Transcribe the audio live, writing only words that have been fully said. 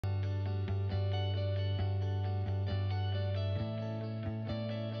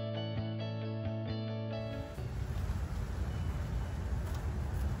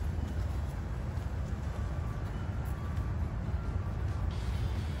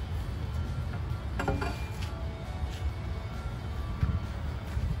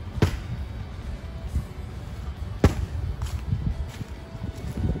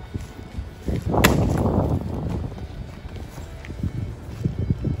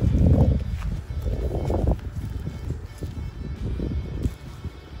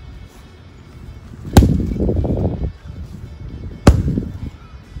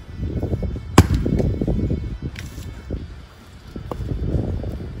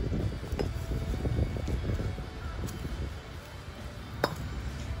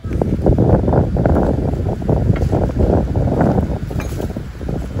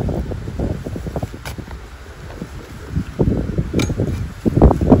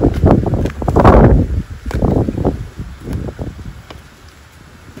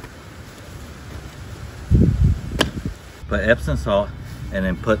Epsom salt and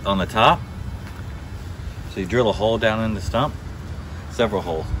then put on the top. So you drill a hole down in the stump, several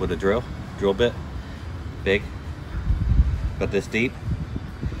holes with a drill bit, big, but this deep.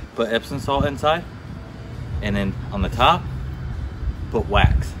 Put Epsom salt inside, and then on the top, put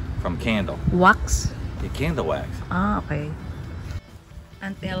wax from candle. Wax? The candle wax. Ah, okay.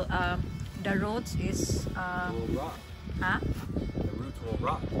 Until the roots is Will rot. huh? The roots will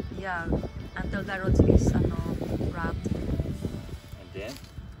rot. Yeah, until the roots is rot. And then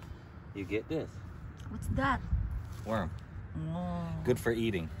you get this. What's that? Worm. Oh. Good for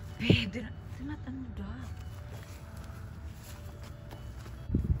eating. Babe, they're not that.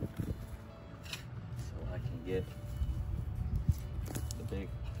 So I can get the big,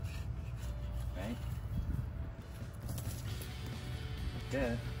 right?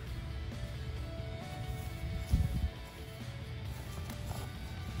 Good.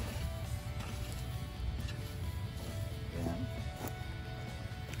 Then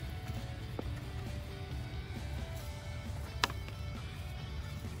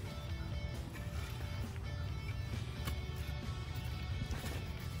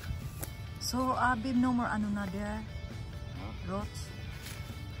So, babe, no more ano na there? Roots?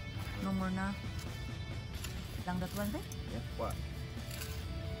 No more na? Lang that one, babe? yeah, what?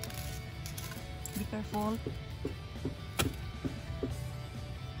 Be careful.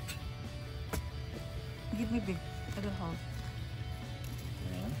 Give me, babe. I will hold.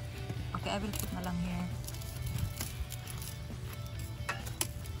 And Okay, I will put na lang here.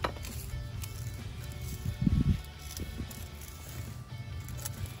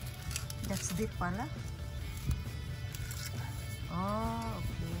 That's deep pala. Oh,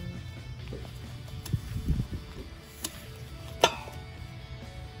 okay.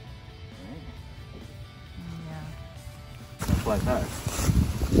 Yeah. just like that.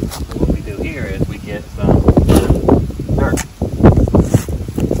 So what we do here is we get some dirt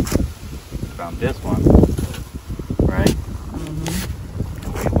from this one, right?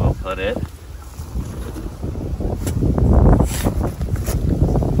 And we will put it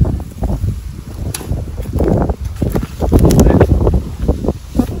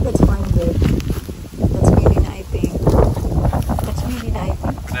That's fine, babe. That's really nice, I think. That's really nice,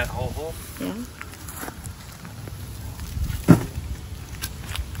 I think. that whole hole. Yeah.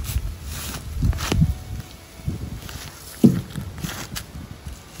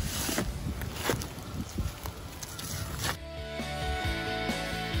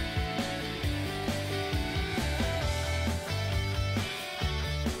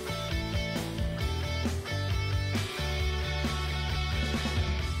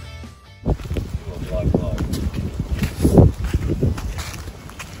 Vlog.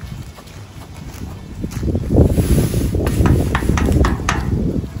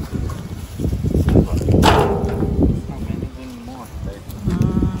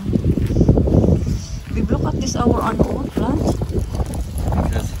 Babe, look at this our old plant.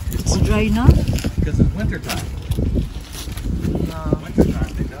 Because It's dry now. Because it's winter time. Yeah. Winter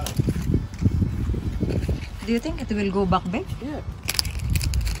time they die. Do you think it will go back, babe? Yeah.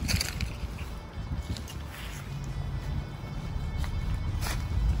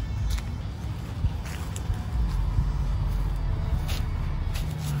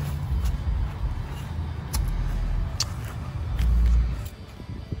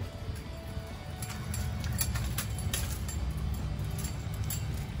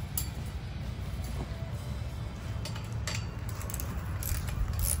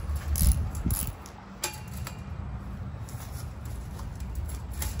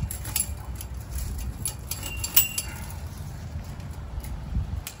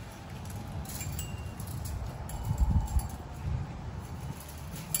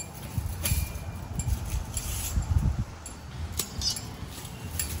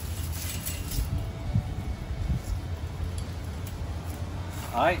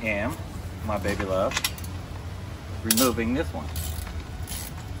 I am, my baby love, removing this one.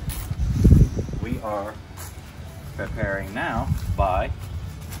 We are preparing now by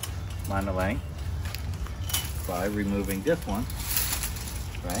removing this one,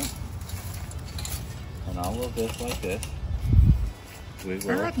 right? And all of this like this. We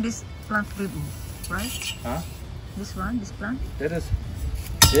I will, like this plant, babe. Right? huh? This one, this plant. That is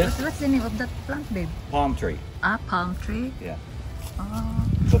this What's the name of that plant, babe? palm tree. Ah, palm tree. Yeah. Oh.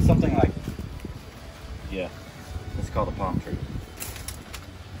 So something like, yeah, it's called a palm tree.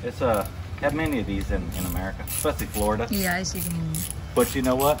 It's have many of these in America, especially Florida. Yeah, I see. But you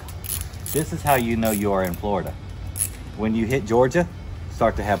know what? This is how you know you are in Florida. When you hit Georgia,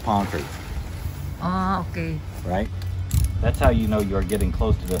 start to have palm trees, Oh, okay. right? That's how you know you're getting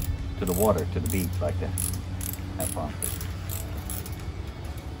close to the water, to the beach like that. Have palm trees.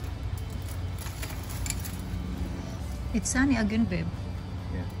 It's sunny again, babe.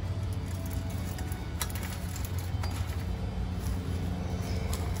 Yeah.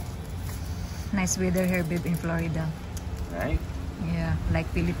 Nice weather here, babe, in Florida. Right? Yeah, like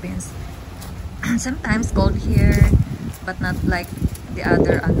Philippines. Sometimes cold here, but not like the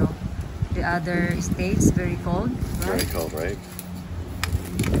other states. Very cold, right? Very cold, right?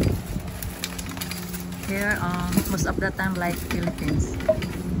 Here, most of the time like Philippines,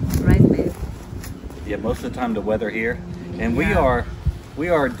 right, babe? Yeah, most of the time the weather here, and we Yeah.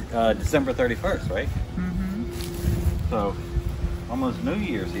 are December 31st, right? Mm-hmm. So almost New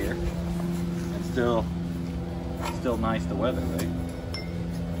Year's here, and still nice the weather, right?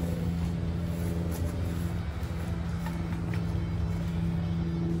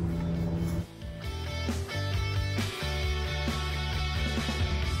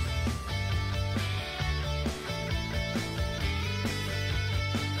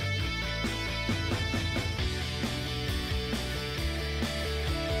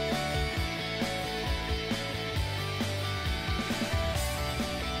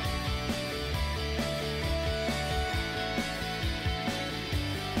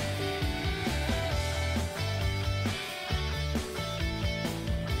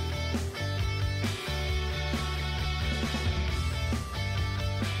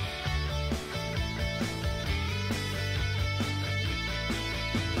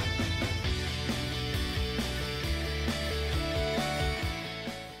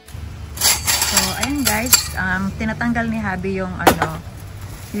 So, ayun guys, tinatanggal ni Hubby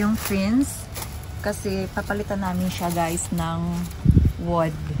yung fins kasi papalitan namin siya guys ng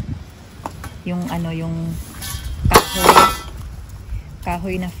wood. Yung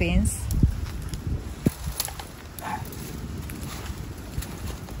kahoy na fins.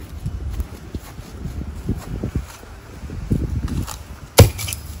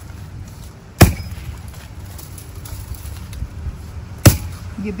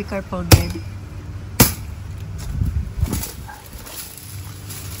 You be careful, babe.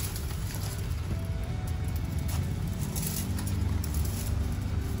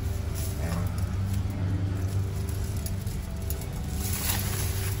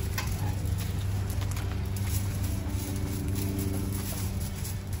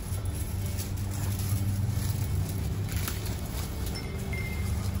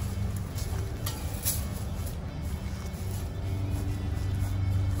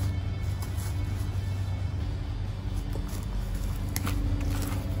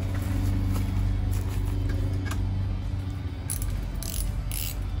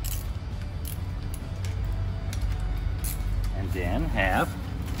 Then have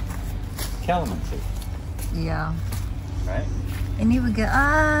calamansi, Yeah. right? Anyway,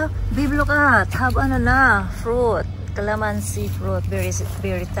 babe, look at, have fruit, calamansi fruit,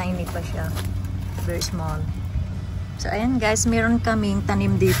 very tiny pa siya, very small. So ayan guys, meron kaming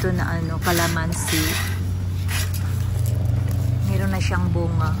tanim dito na calamansi. Meron na siyang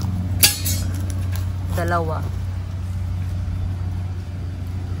bunga, dalawa.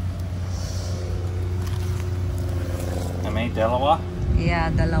 I made Jella. Yeah,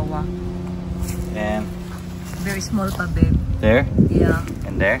 dalawa. And Very small pa, babe. there, Yeah,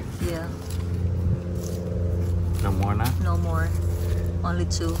 and there. yeah. No more now. No more. Only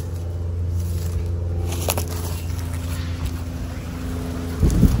 2.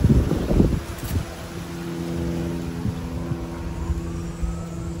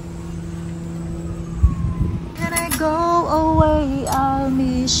 When I go away, I'll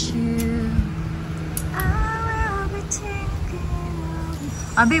miss you. I will be thinking of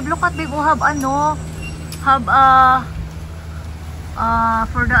you. Babe, look at, babe. Oh,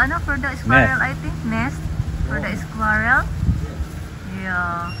 for the squirrel, Nest. I think, nest. For the squirrel.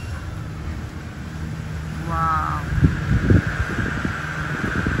 Yeah. Wow.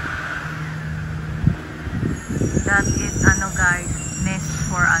 That is guys, nest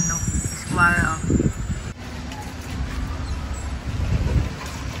for squirrel.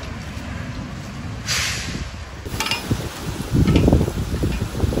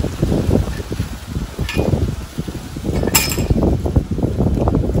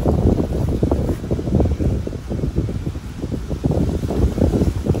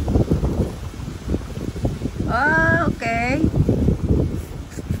 Okay.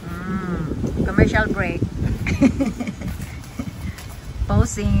 Commercial break.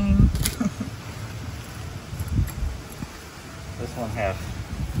 Posing. This one has.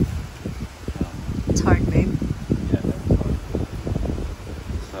 It's hard, babe. Yeah, that's hard.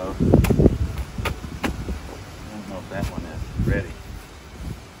 So I don't know if that one is ready.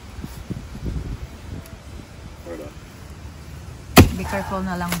 Sort of. Be careful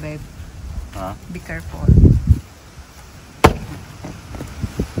na lang, babe. Huh? Be careful.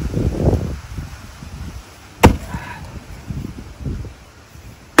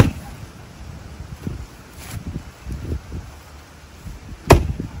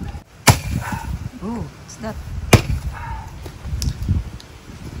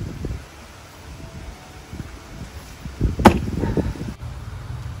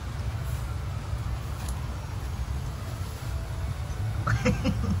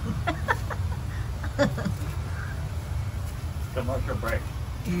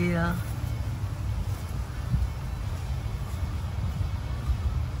 Yeah.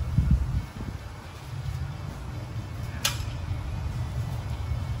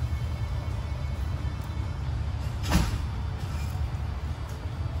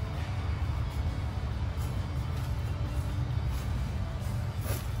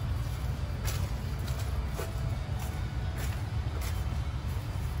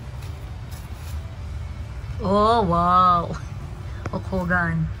 Oh, wow.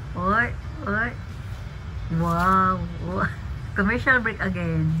 Okhogan. Oy, oy. Wow. Oh. Commercial break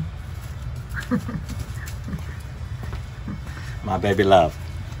again. My baby love.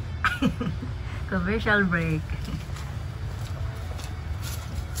 Commercial break.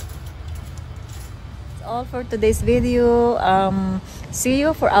 That's all for today's video. See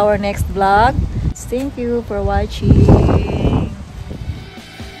you for our next vlog. Thank you for watching.